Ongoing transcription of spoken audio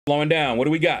Slowing down. What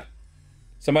do we got?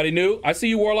 Somebody new? I see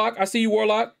you, Warlock. I see you,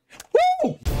 Warlock.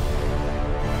 Woo!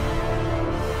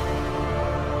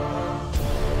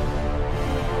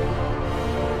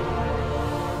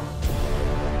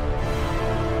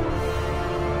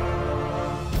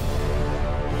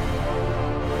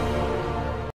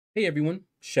 Hey everyone,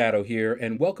 Shaedow here,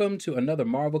 and welcome to another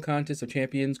Marvel Contest of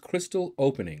Champions crystal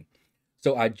opening.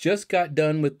 So I just got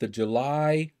done with the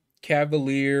July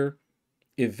Cavalier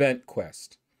event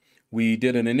quest. We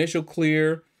did an initial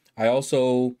clear. I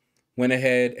also went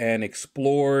ahead and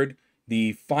explored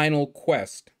the final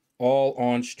quest all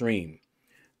on stream.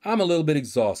 I'm a little bit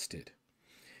exhausted.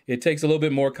 It takes a little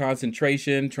bit more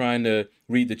concentration trying to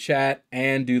read the chat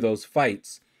and do those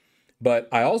fights. But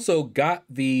I also got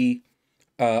the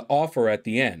offer at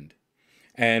the end.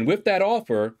 And with that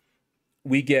offer,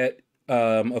 we get,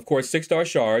 of course, 6-star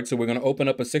shards. So we're going to open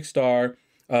up a 6-star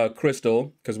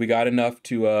crystal because we got enough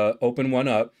to open one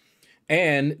up.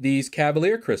 And these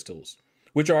Cavalier crystals,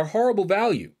 which are horrible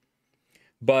value.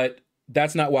 But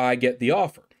that's not why I get the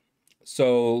offer.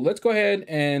 So let's go ahead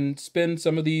and spin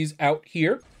some of these out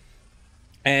here.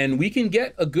 And we can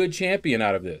get a good champion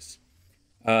out of this.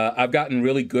 I've gotten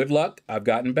really good luck. I've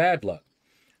gotten bad luck.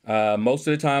 Most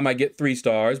of the time I get 3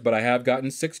 stars, but I have gotten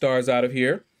 6 stars out of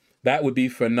here. That would be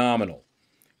phenomenal,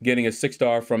 getting a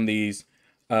 6-star from these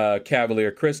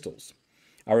Cavalier crystals.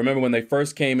 I remember when they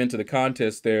first came into the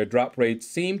contest, their drop rates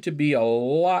seemed to be a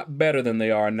lot better than they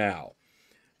are now.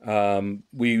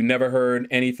 We never heard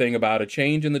anything about a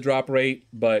change in the drop rate,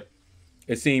 but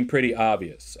it seemed pretty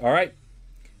obvious. All right,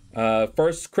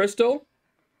 first crystal,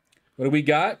 what do we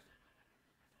got?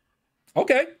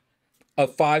 Okay. A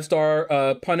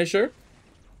 5-star Punisher.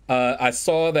 I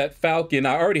saw that Falcon.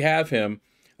 I already have him,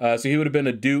 so he would have been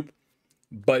a dupe,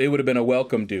 but it would have been a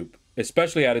welcome dupe,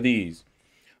 especially out of these.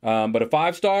 But a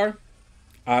 5-star,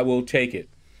 I will take it.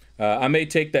 I may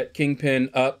take that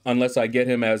Kingpin up unless I get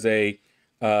him as a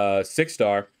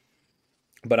 6-star,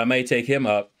 but I may take him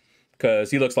up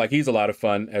because he looks like he's a lot of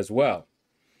fun as well.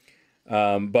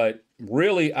 But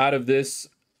really, out of this,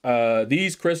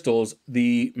 these crystals,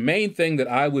 the main thing that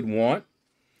I would want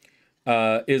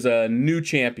is a new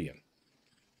champion.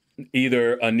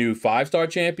 Either a new 5-star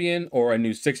champion or a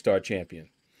new 6-star champion.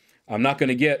 I'm not going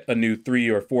to get a new 3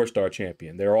 or 4-star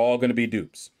champion. They're all going to be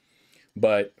dupes.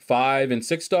 But 5 and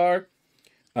 6-star,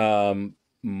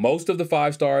 most of the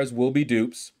 5 stars will be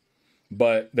dupes,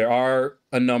 but there are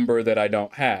a number that I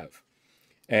don't have.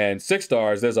 And 6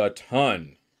 stars, there's a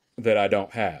ton that I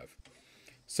don't have.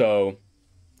 So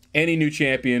any new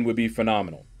champion would be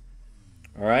phenomenal.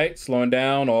 All right, slowing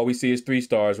down. All we see is 3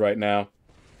 stars right now.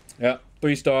 Yep,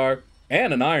 3-star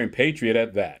and an Iron Patriot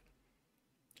at that.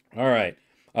 All right.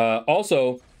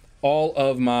 Also, all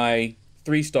of my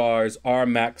 3 stars are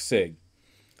max sig.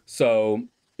 So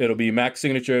it'll be max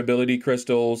signature ability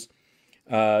crystals.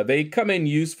 They come in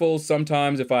useful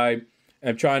sometimes if I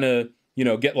am trying to,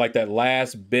 get like that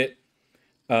last bit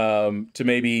to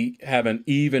maybe have an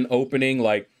even opening.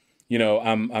 Like,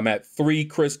 I'm at 3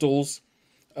 crystals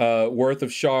worth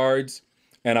of shards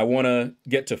and I want to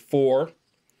get to 4,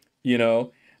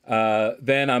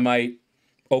 then I might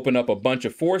open up a bunch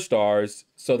of 4 stars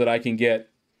so that I can get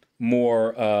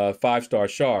more 5-star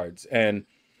shards. And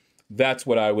that's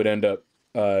what I would end up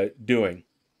doing.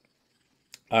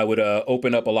 I would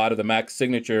open up a lot of the max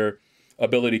signature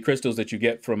ability crystals that you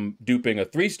get from duping a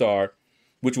 3-star,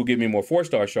 which will give me more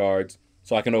 4-star shards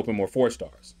so I can open more 4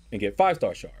 stars and get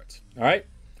 5-star shards. All right,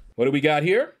 what do we got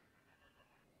here?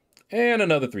 And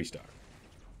another 3-star.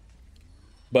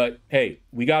 But hey,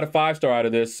 we got a 5-star out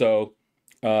of this, so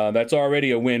that's already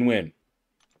a win-win.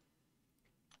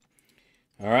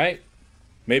 All right,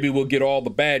 maybe we'll get all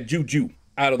the bad juju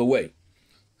out of the way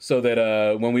so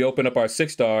that when we open up our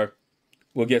 6-star,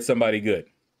 we'll get somebody good.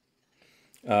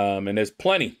 And there's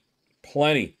plenty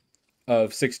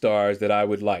of 6 stars that I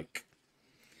would like.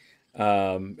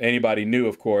 Anybody new,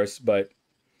 of course, but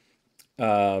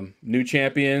new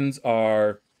champions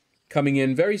are coming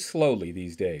in very slowly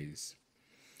these days.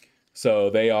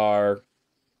 So they are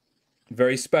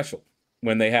very special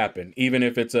when they happen, even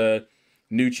if it's a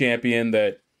new champion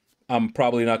that I'm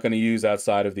probably not going to use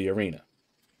outside of the arena.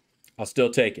 I'll still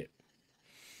take it.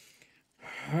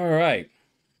 All right.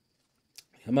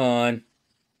 Come on.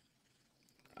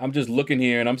 I'm just looking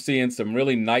here and I'm seeing some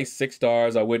really nice 6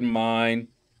 stars. I wouldn't mind.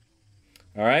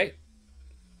 All right.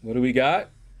 What do we got?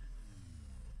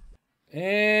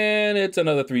 And it's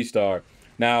another 3-star.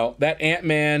 Now, that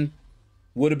Ant-Man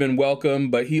would have been welcome,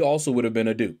 but he also would have been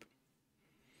a dupe.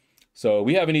 So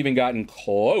we haven't even gotten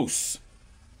close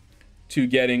to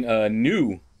getting a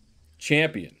new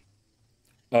champion.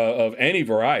 of any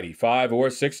variety, 5 or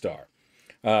 6 star.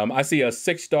 I see a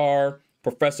 6 star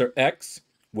Professor X.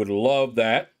 Would love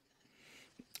that.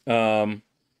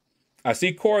 I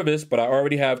see Corvus, but I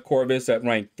already have Corvus at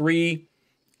rank 3,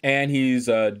 and he's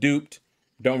duped.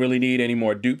 Don't really need any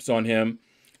more dupes on him.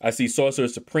 I see Sorcerer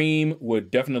Supreme.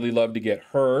 Would definitely love to get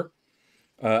her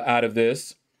out of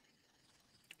this.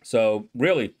 So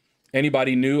really,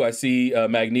 anybody new? I see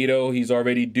Magneto. He's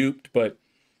already duped, but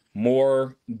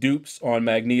more dupes on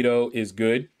Magneto is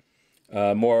good.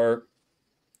 More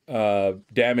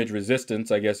damage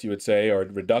resistance, I guess you would say, or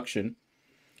reduction.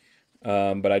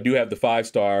 But I do have the 5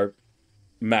 star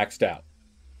maxed out.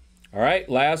 All right,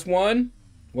 last one.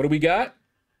 What do we got?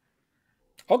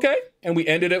 Okay, and we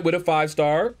ended it with a 5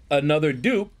 star, another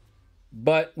dupe.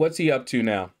 But what's he up to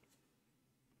now?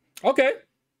 Okay,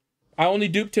 I only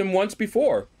duped him once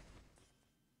before.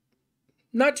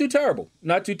 Not too terrible.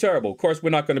 Not too terrible. Of course, we're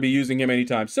not going to be using him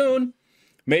anytime soon.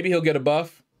 Maybe he'll get a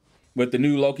buff with the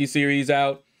new Loki series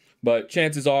out. But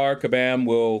chances are Kabam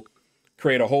will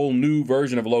create a whole new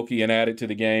version of Loki and add it to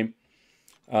the game.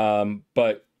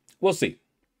 But we'll see.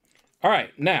 All right,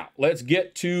 now let's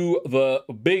get to the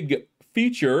big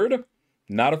featured.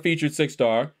 Not a featured 6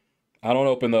 star. I don't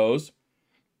open those.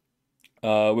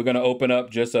 We're going to open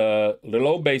up just a little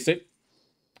old basic.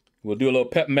 We'll do a little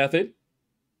pep method.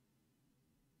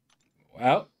 Go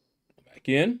out, back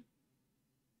in.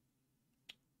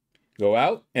 Go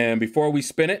out, and before we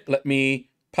spin it, let me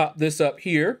pop this up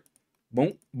here.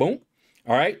 Boom, boom.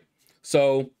 All right,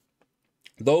 so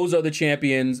those are the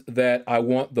champions that I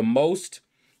want the most,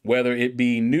 whether it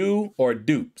be new or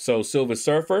dupe. So Silver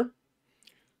Surfer,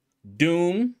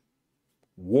 Doom,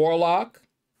 Warlock,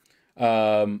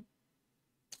 Cosmic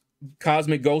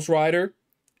Ghost Rider,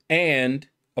 and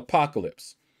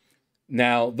Apocalypse.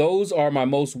 Now, those are my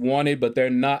most wanted, but they're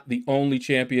not the only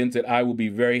champions that I will be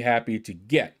very happy to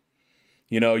get.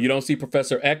 You know, you don't see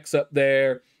Professor X up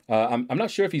there. I'm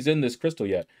not sure if he's in this crystal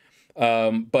yet.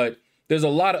 But there's a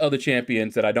lot of other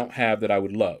champions that I don't have that I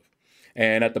would love.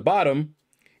 And at the bottom,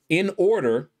 in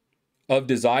order of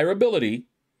desirability,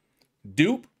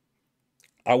 dupe,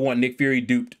 I want Nick Fury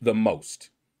duped the most.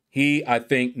 He, I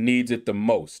think, needs it the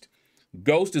most.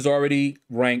 Ghost is already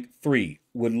rank 3.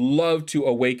 Would love to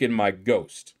awaken my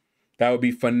Ghost. That would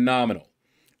be phenomenal.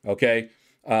 Okay.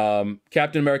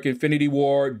 Captain America Infinity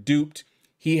War duped.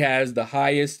 He has the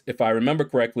highest, if I remember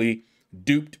correctly,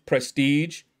 duped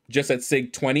prestige, just at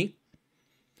Sig 20.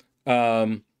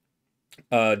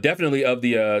 Definitely of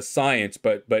the science,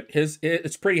 but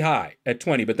it's pretty high at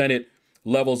 20, but then it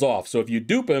levels off. So if you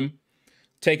dupe him,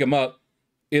 take him up,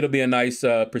 it'll be a nice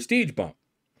prestige bump.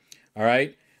 All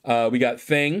right. We got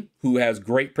Thing, who has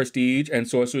great prestige, and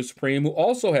Sorcerer Supreme, who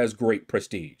also has great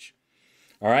prestige.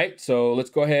 All right, so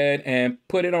let's go ahead and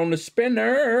put it on the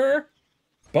spinner.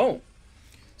 Boom.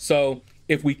 So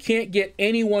if we can't get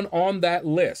anyone on that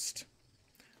list,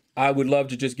 I would love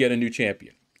to just get a new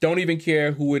champion. Don't even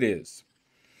care who it is.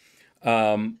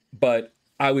 But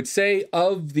I would say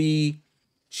of the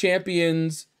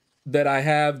champions that I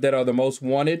have that are the most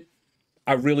wanted,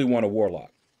 I really want a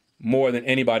Warlock more than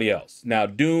anybody else. Now,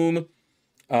 Doom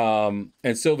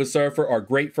and Silver Surfer are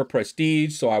great for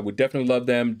prestige, so I would definitely love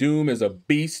them. Doom is a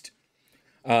beast,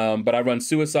 but I run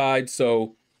Suicide,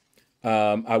 so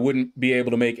I wouldn't be able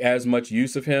to make as much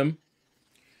use of him.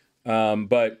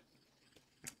 But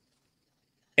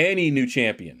any new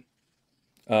champion.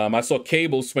 I saw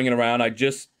Cable swinging around. I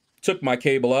just took my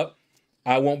Cable up.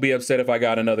 I won't be upset if I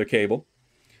got another Cable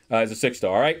as a 6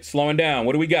 star. All right, slowing down.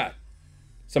 What do we got?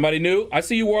 Somebody new? I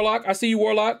see you, Warlock. I see you,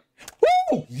 Warlock.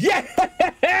 Woo!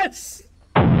 Yes!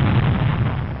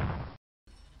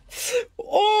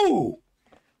 Oh!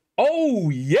 Oh,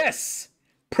 yes!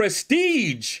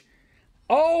 Prestige.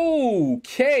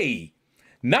 Okay.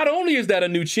 Not only is that a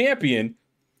new champion,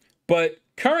 but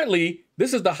currently,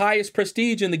 this is the highest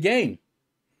prestige in the game.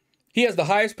 He has the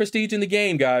highest prestige in the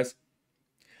game, guys.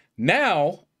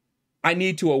 Now, I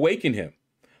need to awaken him.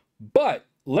 But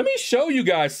let me show you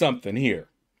guys something here.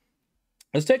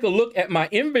 Let's take a look at my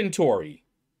inventory.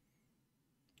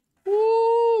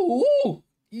 Ooh,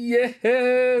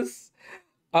 yes.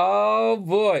 Oh,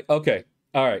 boy. Okay.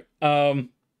 All right.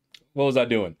 What was I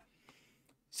doing?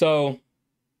 So,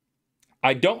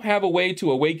 I don't have a way to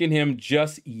awaken him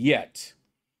just yet.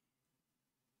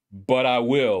 But I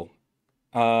will.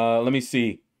 Let me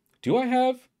see. Do I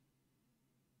have?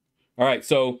 All right.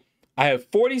 So, I have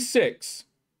 46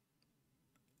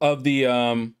 of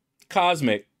the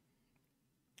cosmic.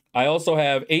 I also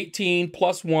have 18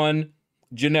 plus 1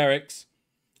 generics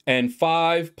and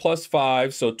 5 plus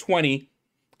 5, so 20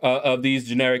 of these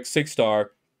generic 6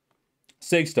 star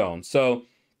Sig Stones. So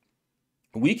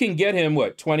we can get him,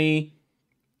 what, 20,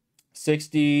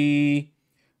 60,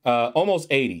 almost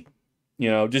 80. You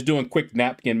know, just doing quick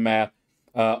napkin math,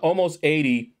 almost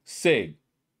 80 SIG.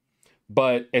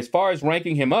 But as far as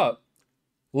ranking him up,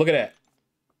 look at that.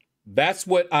 That's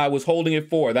what I was holding it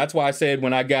for. That's why I said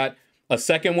when I got a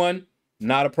second one,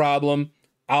 not a problem.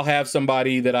 I'll have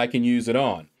somebody that I can use it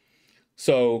on.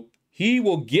 So he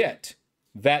will get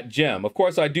that gem. Of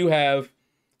course, I do have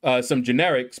some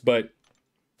generics, but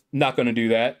not going to do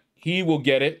that. He will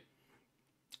get it.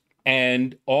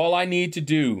 And all I need to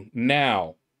do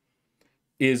now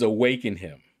is awaken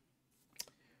him.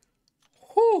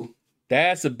 Whew,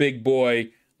 that's a big boy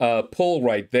pull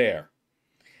right there.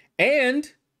 And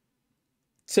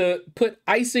to put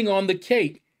icing on the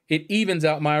cake, it evens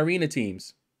out my arena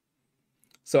teams.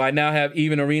 So I now have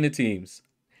even arena teams.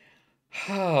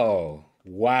 Oh,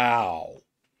 wow.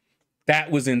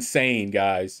 That was insane,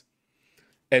 guys.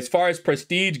 As far as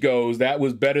prestige goes, that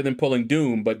was better than pulling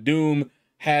Doom, but Doom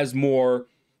has more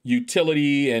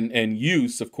utility and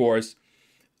use, of course.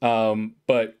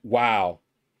 But wow.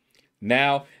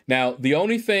 Now, the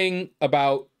only thing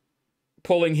about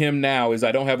pulling him now is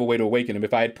I don't have a way to awaken him.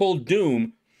 If I had pulled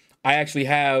Doom, I actually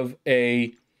have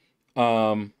a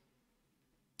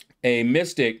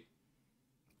Mystic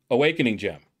Awakening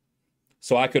gem.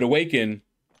 So I could awaken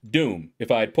Doom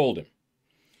if I had pulled him.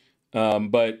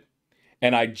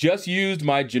 And I just used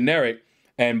my generic.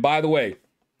 And by the way,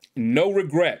 no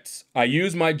regrets. I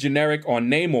used my generic on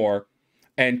Namor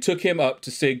and took him up to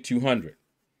SIG 200.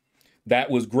 That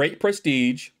was great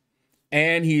prestige,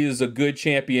 and he is a good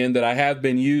champion that I have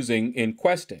been using in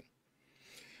questing.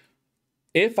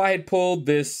 If I had pulled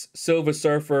this Silver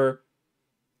Surfer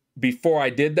before I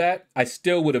did that, I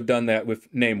still would have done that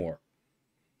with Namor.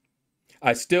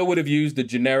 I still would have used the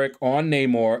generic on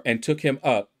Namor and took him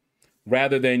up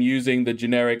rather than using the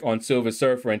generic on Silver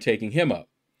Surfer and taking him up.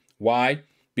 Why?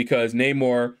 Because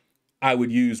Namor, I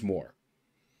would use more.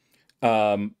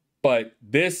 But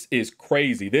this is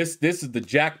crazy. This is the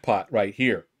jackpot right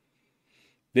here.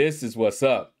 This is what's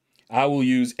up. I will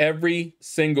use every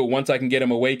single, once I can get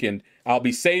him awakened, I'll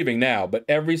be saving now, but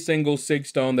every single SIG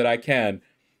stone that I can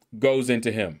goes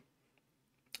into him.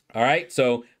 All right,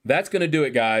 so that's going to do it,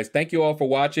 guys. Thank you all for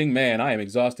watching. Man, I am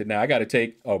exhausted now. I got to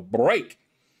take a break.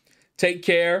 Take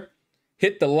care.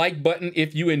 Hit the like button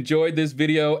if you enjoyed this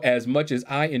video as much as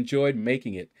I enjoyed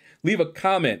making it. Leave a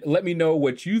comment. Let me know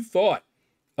what you thought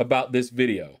about this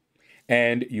video.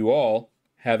 And you all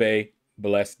have a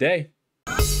blessed day.